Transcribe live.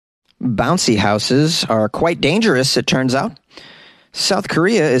Bouncy houses are quite dangerous, it turns out. South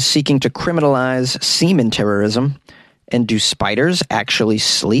Korea is seeking to criminalize semen terrorism. And do spiders actually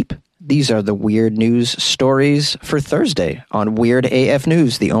sleep? These are the weird news stories for Thursday on Weird AF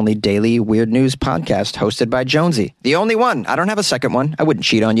News, the only daily weird news podcast hosted by Jonesy. The only one. I don't have a second one. I wouldn't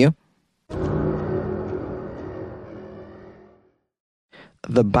cheat on you.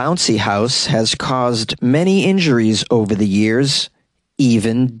 The bouncy house has caused many injuries over the years,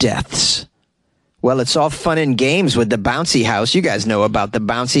 even deaths. Well, it's all fun and games with the bouncy house. You guys know about the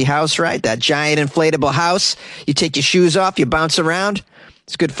bouncy house, right? That giant inflatable house. You take your shoes off, you bounce around.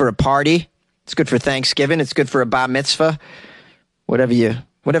 It's good for a party. It's good for Thanksgiving. It's good for a bar mitzvah.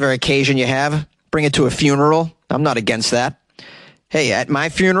 Whatever occasion you have, bring it to a funeral. I'm not against that. Hey, at my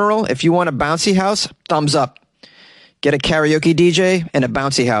funeral, if you want a bouncy house, thumbs up. Get a karaoke DJ and a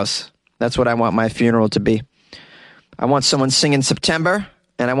bouncy house. That's what I want my funeral to be. I want someone singing September,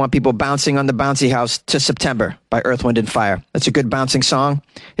 and I want people bouncing on the bouncy house to September by Earth, Wind, and Fire. That's a good bouncing song.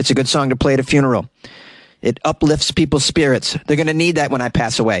 It's a good song to play at a funeral. It uplifts people's spirits. They're going to need that when I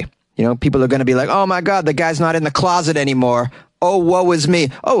pass away. You know, people are going to be like, oh my God, the guy's not in the closet anymore. Oh, woe is me.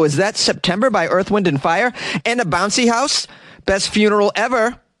 Oh, is that September by Earth, Wind, and Fire? And a bouncy house? Best funeral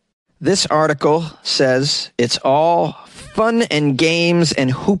ever. This article says it's all fun and games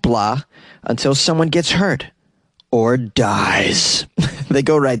and hoopla until someone gets hurt or dies. They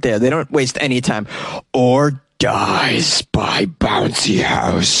go right there. They don't waste any time. Or dies by bouncy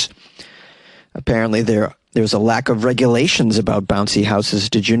house. Apparently there's a lack of regulations about bouncy houses.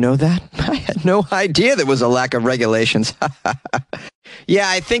 Did you know that? I had no idea there was a lack of regulations. Yeah,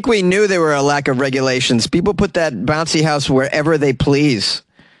 I think we knew there were a lack of regulations. People put that bouncy house wherever they please.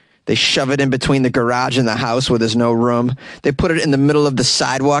 They shove it in between the garage and the house where there's no room. They put it in the middle of the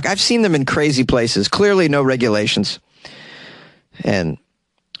sidewalk. I've seen them in crazy places. Clearly no regulations. And,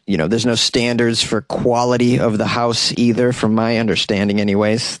 you know, there's no standards for quality of the house either, from my understanding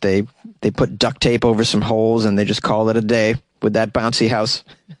anyways. They put duct tape over some holes and they just call it a day with that bouncy house.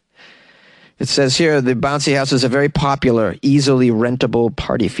 It says here the bouncy house is a very popular, easily rentable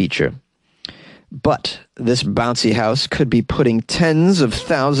party feature. But this bouncy house could be putting tens of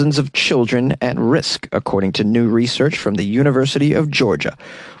thousands of children at risk, according to new research from the University of Georgia.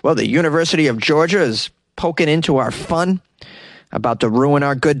 Well, the University of Georgia is poking into our fun, about to ruin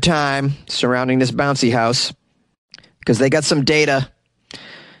our good time surrounding this bouncy house, because they got some data.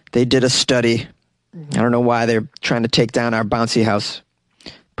 They did a study. I don't know why they're trying to take down our bouncy house.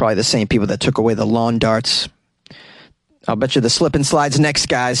 Probably the same people that took away the lawn darts. I'll bet you the slip and slide's next,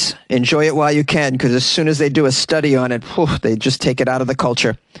 guys. Enjoy it while you can, because as soon as they do a study on it, they just take it out of the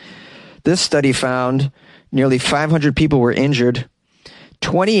culture. This study found nearly 500 people were injured.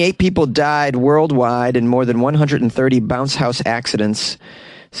 28 people died worldwide in more than 130 bounce house accidents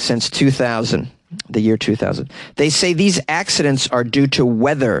since 2000, the year 2000. They say these accidents are due to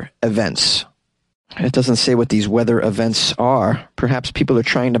weather events. It doesn't say what these weather events are. Perhaps people are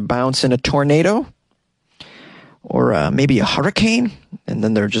trying to bounce in a tornado? Or maybe a hurricane, and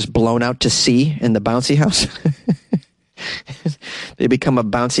then they're just blown out to sea in the bouncy house. They become a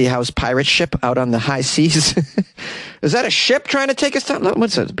bouncy house pirate ship out on the high seas. Is that a ship trying to take us down?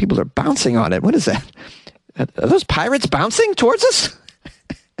 What's that? People are bouncing on it. What is that? Are those pirates bouncing towards us?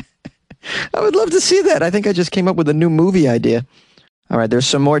 I would love to see that. I think I just came up with a new movie idea. All right, there's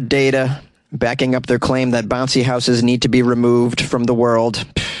some more data backing up their claim that bouncy houses need to be removed from the world.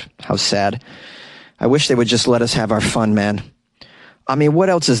 How sad. I wish they would just let us have our fun, man. I mean,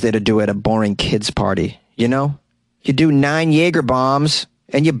 what else is there to do at a boring kids' party, you know? You do 9 Jaeger bombs,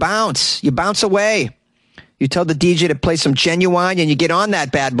 and you bounce. You bounce away. You tell the DJ to play some Genuine, and you get on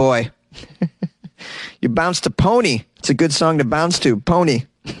that bad boy. You bounce to Pony. It's a good song to bounce to, Pony.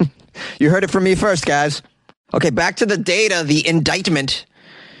 You heard it from me first, guys. Okay, back to the data, the indictment.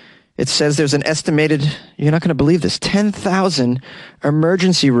 It says there's an estimated, you're not going to believe this, 10,000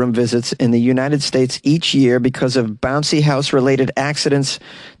 emergency room visits in the United States each year because of bouncy house-related accidents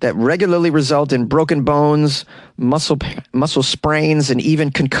that regularly result in broken bones, muscle sprains, and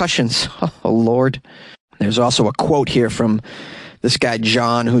even concussions. Oh, Lord. There's also a quote here from this guy,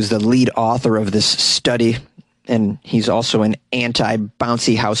 John, who's the lead author of this study, and he's also an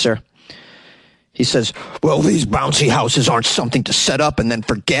anti-bouncy houser. He says, well, these bouncy houses aren't something to set up and then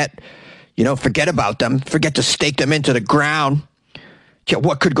forget about them, forget to stake them into the ground. Yeah,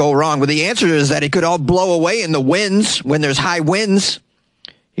 what could go wrong? Well, the answer is that it could all blow away in the winds when there's high winds.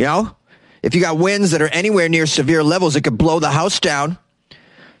 You know, if you got winds that are anywhere near severe levels, it could blow the house down.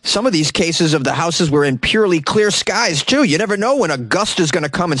 Some of these cases of the houses were in purely clear skies, too. You never know when a gust is going to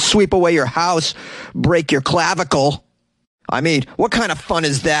come and sweep away your house, break your clavicle. I mean, what kind of fun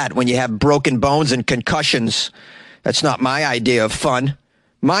is that when you have broken bones and concussions? That's not my idea of fun.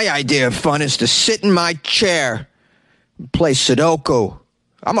 My idea of fun is to sit in my chair and play Sudoku.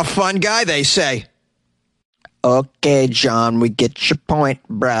 I'm a fun guy, they say. Okay, John, we get your point,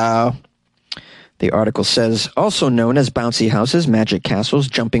 bro. The article says, also known as bouncy houses, magic castles,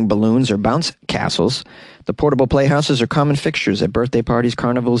 jumping balloons, or bounce castles, the portable playhouses are common fixtures at birthday parties,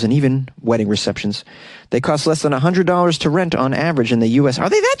 carnivals, and even wedding receptions. They cost less than $100 to rent on average in the U.S. Are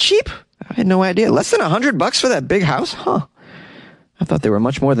they that cheap? I had no idea. Less than $100 for that big house? Huh. I thought they were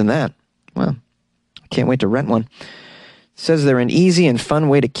much more than that. Well, I can't wait to rent one. It says they're an easy and fun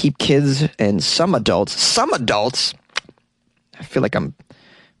way to keep kids and some adults, I feel like I'm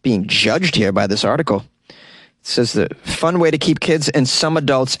being judged here by this article. It says the fun way to keep kids and some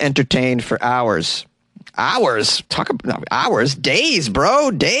adults entertained for hours. Hours? Talk about hours? Days, bro.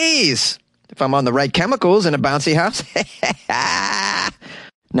 Days. If I'm on the right chemicals in a bouncy house.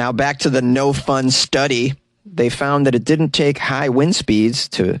 Now back to the no fun study. They found that it didn't take high wind speeds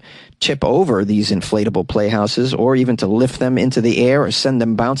to tip over these inflatable playhouses or even to lift them into the air or send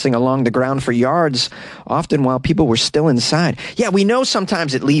them bouncing along the ground for yards, often while people were still inside. Yeah, we know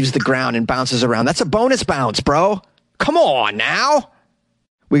sometimes it leaves the ground and bounces around. That's a bonus bounce, bro. Come on now.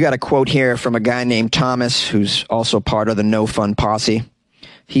 We got a quote here from a guy named Thomas, who's also part of the No Fun Posse.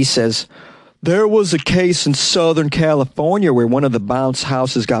 He says, there was a case in Southern California where one of the bounce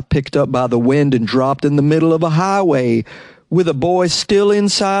houses got picked up by the wind and dropped in the middle of a highway with a boy still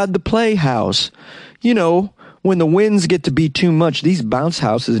inside the playhouse. You know, when the winds get to be too much, these bounce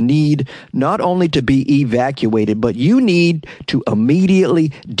houses need not only to be evacuated, but you need to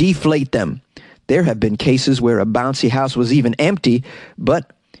immediately deflate them. There have been cases where a bouncy house was even empty, but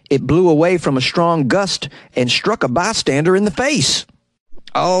it blew away from a strong gust and struck a bystander in the face.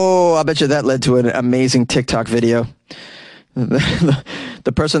 Oh, I bet you that led to an amazing TikTok video.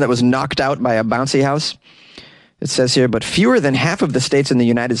 The person that was knocked out by a bouncy house. It says here, but fewer than half of the states in the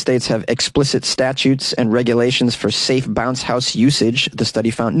United States have explicit statutes and regulations for safe bounce house usage, the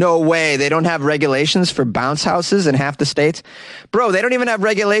study found. No way. They don't have regulations for bounce houses in half the states? Bro, they don't even have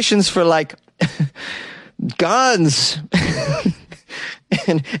regulations for, like, guns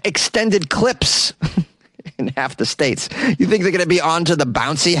and extended clips. In half the states. You think they're going to be on to the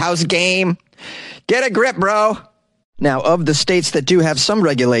bouncy house game? Get a grip, bro. Now, of the states that do have some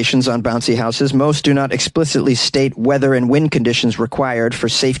regulations on bouncy houses, most do not explicitly state weather and wind conditions required for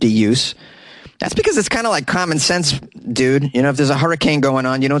safety use. That's because it's kind of like common sense, dude. You know, if there's a hurricane going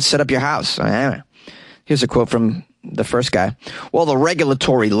on, you don't set up your house. Here's a quote from the first guy. Well, the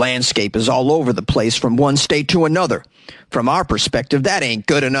regulatory landscape is all over the place from one state to another. From our perspective, that ain't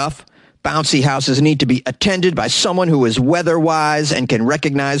good enough. Bouncy houses need to be attended by someone who is weather-wise and can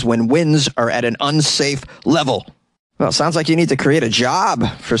recognize when winds are at an unsafe level. Well, sounds like you need to create a job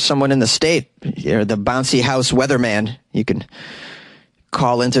for someone in the state. You're the bouncy house weatherman. You can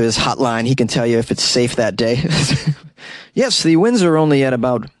call into his hotline. He can tell you if it's safe that day. Yes, the winds are only at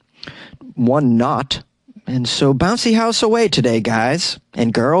about 1 knot. And so bouncy house away today, guys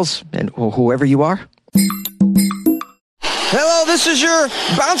and girls and whoever you are. Hello, this is your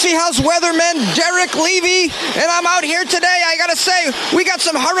bouncy house weatherman, Derek Levy, and I'm out here today. I gotta say, we got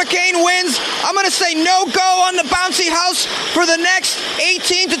some hurricane winds. I'm gonna say no go on the bouncy house for the next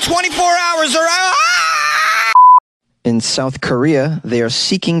 18 to 24 hours, or In South Korea, they are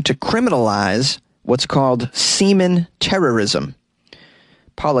seeking to criminalize what's called semen terrorism.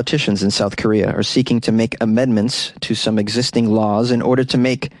 Politicians in South Korea are seeking to make amendments to some existing laws in order to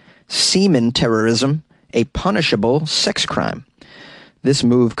make semen terrorism a punishable sex crime. This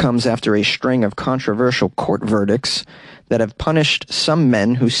move comes after a string of controversial court verdicts that have punished some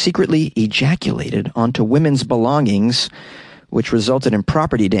men who secretly ejaculated onto women's belongings, which resulted in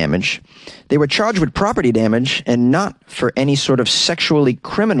property damage. They were charged with property damage and not for any sort of sexually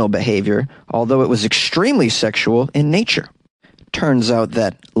criminal behavior, although it was extremely sexual in nature. Turns out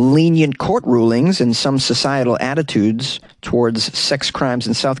that lenient court rulings and some societal attitudes towards sex crimes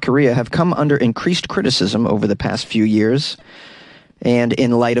in South Korea have come under increased criticism over the past few years, and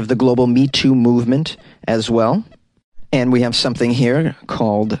in light of the global Me Too movement as well. And we have something here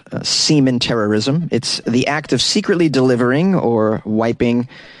called semen terrorism. It's the act of secretly delivering or wiping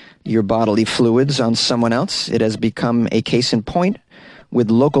your bodily fluids on someone else. It has become a case in point, with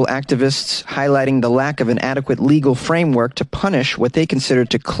local activists highlighting the lack of an adequate legal framework to punish what they consider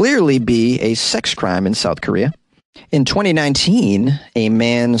to clearly be a sex crime in South Korea. In 2019, a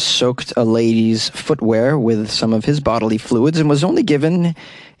man soaked a lady's footwear with some of his bodily fluids and was only given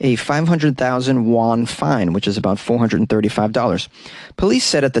a 500,000 won fine, which is about $435. Police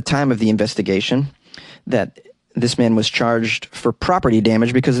said at the time of the investigation that This man was charged for property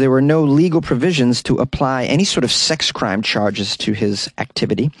damage because there were no legal provisions to apply any sort of sex crime charges to his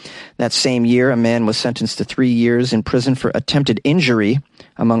activity. That same year, a man was sentenced to 3 years in prison for attempted injury,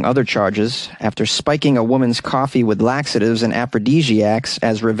 among other charges, after spiking a woman's coffee with laxatives and aphrodisiacs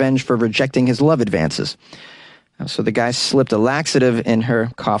as revenge for rejecting his love advances. So the guy slipped a laxative in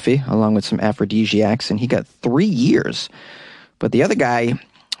her coffee, along with some aphrodisiacs, and he got 3 years. But the other guy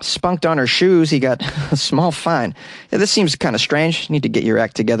spunked on her shoes. He got a small fine. Yeah, this seems kind of strange. You need to get your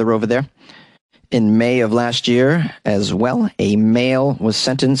act together over there. In May of last year, as well, a male was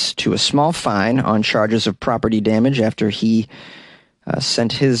sentenced to a small fine on charges of property damage after he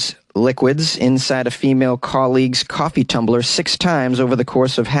sent his liquids inside a female colleague's coffee tumbler 6 times over the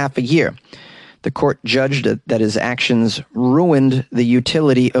course of half a year. The court judged that his actions ruined the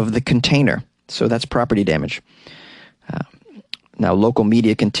utility of the container. So that's property damage. Now, local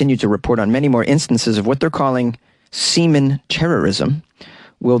media continue to report on many more instances of what they're calling semen terrorism.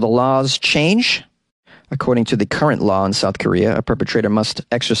 Will the laws change? According to the current law in South Korea, a perpetrator must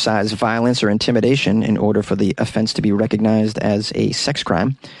exercise violence or intimidation in order for the offense to be recognized as a sex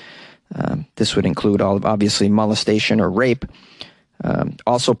crime. This would include, obviously, molestation or rape.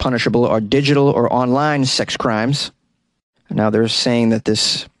 Also punishable are digital or online sex crimes. Now, they're saying that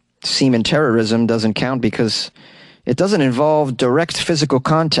this semen terrorism doesn't count because it doesn't involve direct physical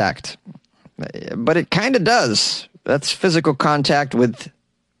contact, but it kind of does. That's physical contact with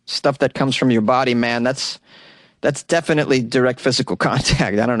stuff that comes from your body, man. That's definitely direct physical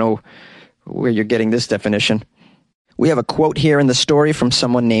contact. I don't know where you're getting this definition. We have a quote here in the story from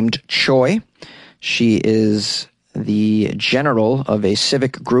someone named Choi. She is the general of a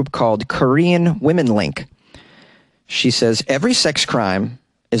civic group called Korean Women Link. She says, every sex crime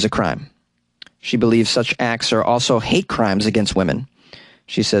is a crime. She believes such acts are also hate crimes against women.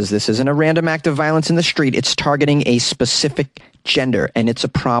 She says this isn't a random act of violence in the street. It's targeting a specific gender, and it's a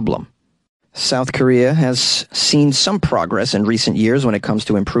problem. South Korea has seen some progress in recent years when it comes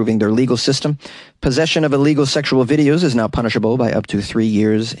to improving their legal system. Possession of illegal sexual videos is now punishable by up to 3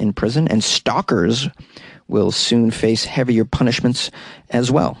 years in prison, and stalkers will soon face heavier punishments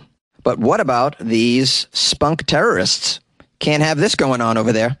as well. But what about these spunk terrorists? Can't have this going on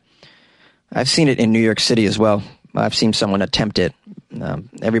over there. I've seen it in New York City as well. I've seen someone attempt it.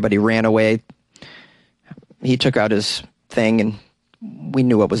 Everybody ran away. He took out his thing, and we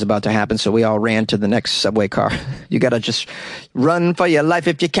knew what was about to happen, so we all ran to the next subway car. You got to just run for your life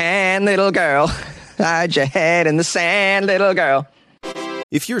if you can, little girl. Hide your head in the sand, little girl.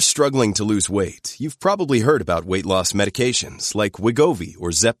 If you're struggling to lose weight, you've probably heard about weight loss medications like Wegovy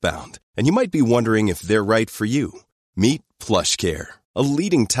or Zepbound, and you might be wondering if they're right for you. Meet PlushCare, a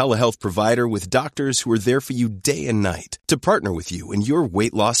leading telehealth provider with doctors who are there for you day and night to partner with you in your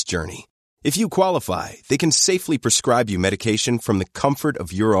weight loss journey. If you qualify, they can safely prescribe you medication from the comfort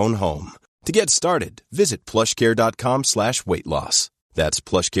of your own home. To get started, visit plushcare.com/weightloss. That's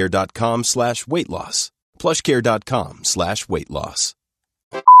plushcare.com/weightloss. plushcare.com/weightloss.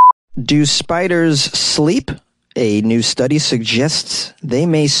 Do spiders sleep? A new study suggests they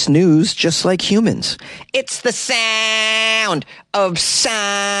may snooze just like humans. It's the sound of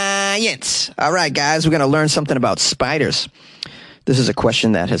science. All right, guys, we're going to learn something about spiders. This is a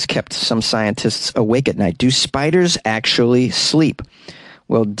question that has kept some scientists awake at night. Do spiders actually sleep?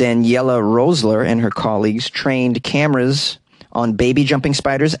 Well, Daniela Rosler and her colleagues trained cameras on baby jumping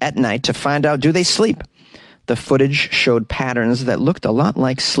spiders at night to find out, do they sleep? The footage showed patterns that looked a lot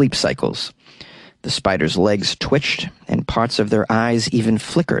like sleep cycles. The spider's legs twitched, and parts of their eyes even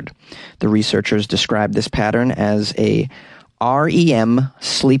flickered. The researchers described this pattern as a REM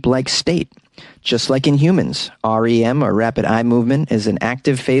sleep-like state. Just like in humans, REM, or rapid eye movement, is an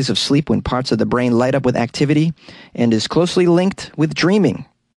active phase of sleep when parts of the brain light up with activity and is closely linked with dreaming.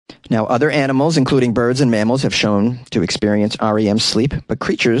 Now, other animals, including birds and mammals, have shown to experience REM sleep, but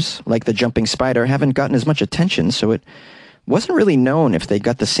creatures like the jumping spider haven't gotten as much attention, so it wasn't really known if they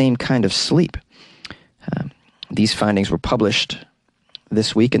got the same kind of sleep. These findings were published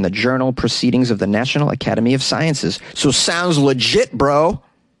this week in the journal Proceedings of the National Academy of Sciences. So sounds legit, bro.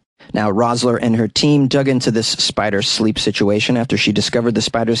 Now, Rosler and her team dug into this spider sleep situation after she discovered the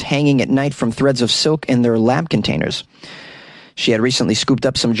spiders hanging at night from threads of silk in their lab containers. She had recently scooped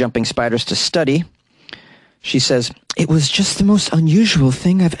up some jumping spiders to study. She says, "It was just the most unusual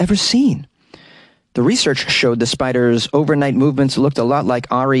thing I've ever seen." The research showed the spiders' overnight movements looked a lot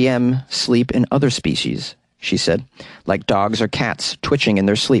like REM sleep in other species, she said, like dogs or cats twitching in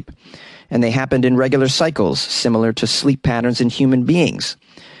their sleep. And they happened in regular cycles, similar to sleep patterns in human beings.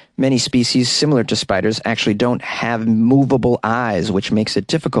 Many species similar to spiders actually don't have movable eyes, which makes it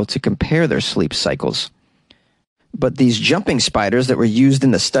difficult to compare their sleep cycles. But these jumping spiders that were used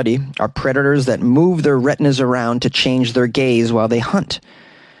in the study are predators that move their retinas around to change their gaze while they hunt.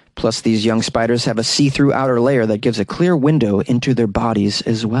 Plus, these young spiders have a see-through outer layer that gives a clear window into their bodies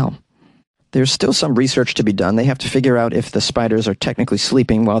as well. There's still some research to be done. They have to figure out if the spiders are technically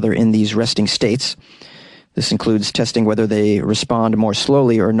sleeping while they're in these resting states. This includes testing whether they respond more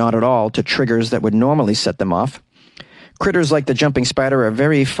slowly or not at all to triggers that would normally set them off. Critters like the jumping spider are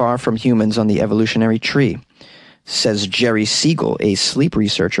very far from humans on the evolutionary tree, says Jerry Siegel, a sleep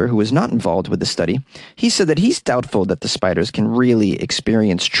researcher who was not involved with the study. He said that he's doubtful that the spiders can really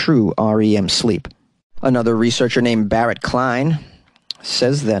experience true REM sleep. Another researcher named Barrett Klein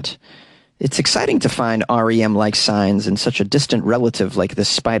says that it's exciting to find REM-like signs in such a distant relative like this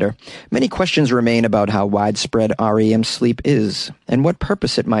spider. Many questions remain about how widespread REM sleep is and what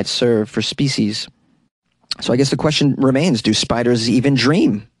purpose it might serve for species. So I guess the question remains, do spiders even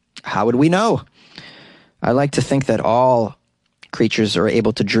dream? How would we know? I like to think that all creatures are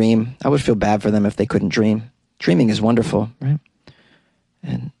able to dream. I would feel bad for them if they couldn't dream. Dreaming is wonderful, right?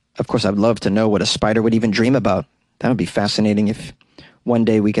 And of course, I'd love to know what a spider would even dream about. That would be fascinating if one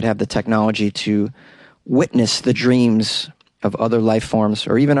day we could have the technology to witness the dreams of other life forms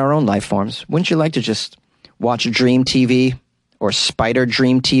or even our own life forms. Wouldn't you like to just watch Dream TV or Spider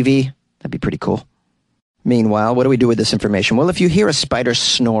Dream TV? That'd be pretty cool. Meanwhile, what do we do with this information? Well, if you hear a spider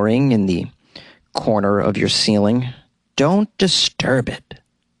snoring in the corner of your ceiling, don't disturb it.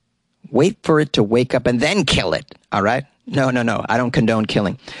 Wait for it to wake up and then kill it, all right? No, I don't condone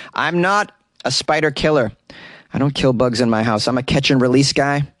killing. I'm not a spider killer. I don't kill bugs in my house. I'm a catch and release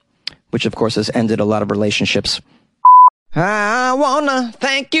guy, which of course has ended a lot of relationships. I wanna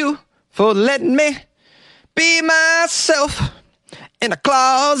thank you for letting me be myself in a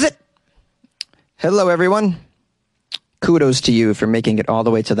closet. Hello, everyone. Kudos to you for making it all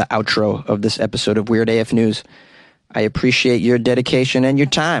the way to the outro of this episode of Weird AF News. I appreciate your dedication and your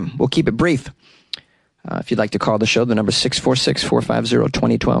time. We'll keep it brief. If you'd like to call the show, the number is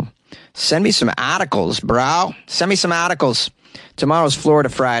 646-450-2012. Send me some articles, bro. Send me some articles. Tomorrow's Florida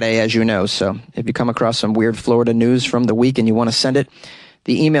Friday, as you know, so if you come across some weird Florida news from the week and you want to send it,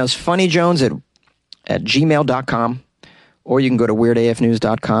 the email is funnyjones@gmail.com, or you can go to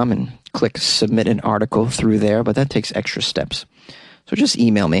weirdafnews.com and click submit an article through there, but that takes extra steps. So just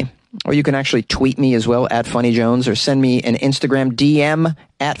email me. Or you can actually tweet me as well, at FunnyJones, or send me an Instagram DM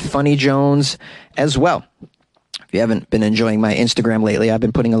at FunnyJones as well. If you haven't been enjoying my Instagram lately, I've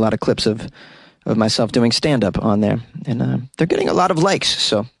been putting a lot of clips of myself doing stand-up on there. And they're getting a lot of likes,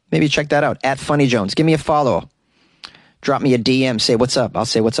 so maybe check that out, at FunnyJones. Give me a follow. Drop me a DM, say what's up. I'll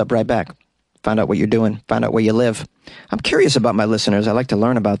say what's up right back. Find out what you're doing. Find out where you live. I'm curious about my listeners. I like to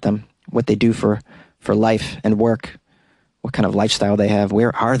learn about them, what they do for life and work. What kind of lifestyle they have.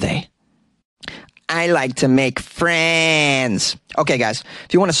 Where are they? I like to make friends. Okay, guys,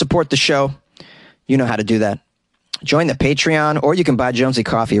 if you want to support the show, you know how to do that. Join the Patreon, or you can buy Jonesy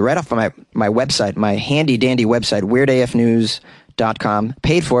Coffee right off of my website, my handy-dandy website, weirdafnews.com,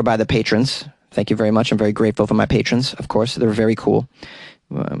 paid for by the patrons. Thank you very much. I'm very grateful for my patrons, of course. They're very cool.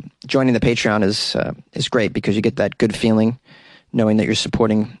 Joining the Patreon is great because you get that good feeling knowing that you're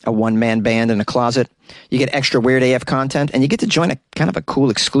supporting a one-man band in a closet. You get extra Weird AF content, and you get to join a kind of a cool,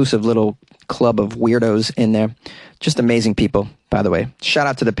 exclusive little club of weirdos in there. Just amazing people, by the way. Shout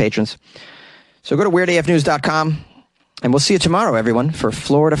out to the patrons. So go to weirdafnews.com, and we'll see you tomorrow, everyone, for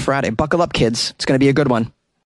Florida Friday. Buckle up, kids. It's going to be a good one.